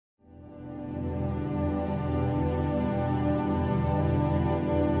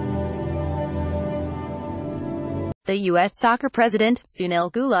The U.S. soccer president,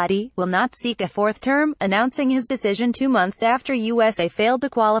 Sunil Gulati, will not seek a fourth term, announcing his decision 2 months after USA failed to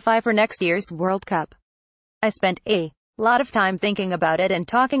qualify for next year's World Cup. I spent a lot of time thinking about it and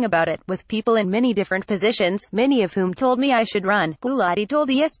talking about it with people in many different positions, many of whom told me I should run, Gulati told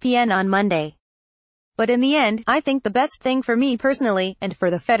ESPN on Monday. But in the end, I think the best thing for me personally, and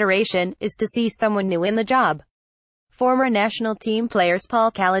for the federation, is to see someone new in the job. Former national team players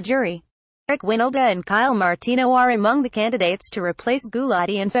Paul Caligiuri, Eric Winalda and Kyle Martino are among the candidates to replace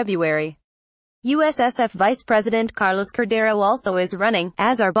Gulati in February. USSF Vice President Carlos Cordero also is running,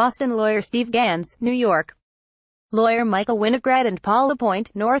 as are Boston lawyer Steve Gans, New York lawyer Michael Winograd and Paul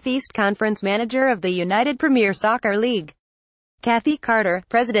Lapointe, Northeast Conference manager of the United Premier Soccer League. Kathy Carter,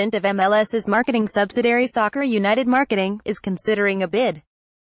 president of MLS's marketing subsidiary Soccer United Marketing, is considering a bid.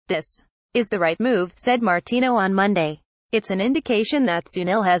 This is the right move, said Martino on Monday. It's an indication that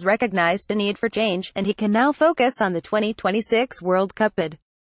Sunil has recognized the need for change, and he can now focus on the 2026 World Cup bid,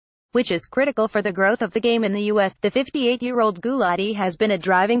 which is critical for the growth of the game in the U.S. The 58-year-old Gulati has been a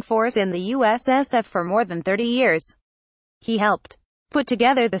driving force in the USSF for more than 30 years. He helped put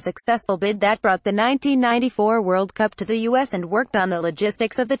together the successful bid that brought the 1994 World Cup to the U.S. and worked on the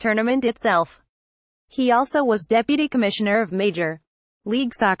logistics of the tournament itself. He also was deputy commissioner of Major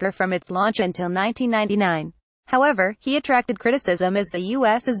League Soccer from its launch until 1999. However, he attracted criticism as the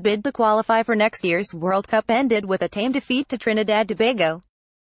U.S.'s bid to qualify for next year's World Cup ended with a tame defeat to Trinidad and Tobago.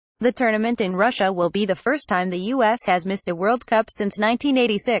 The tournament in Russia will be the first time the U.S. has missed a World Cup since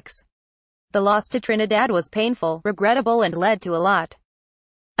 1986. The loss to Trinidad was painful, regrettable and led to a lot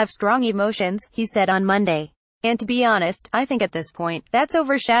of strong emotions, he said on Monday. And to be honest, I think at this point, that's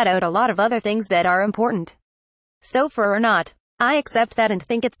overshadowed a lot of other things that are important. So for or not, I accept that and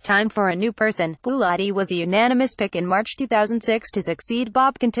think it's time for a new person. Gulati was a unanimous pick in March 2006 to succeed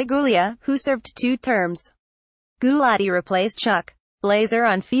Bob Contiguglia, who served 2 terms. Gulati replaced Chuck Blazer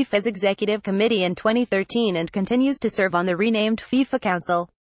on FIFA's executive committee in 2013 and continues to serve on the renamed FIFA Council.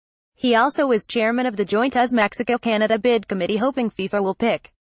 He also is chairman of the joint US-Mexico-Canada bid committee, hoping FIFA will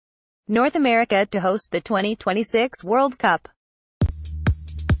pick North America to host the 2026 World Cup.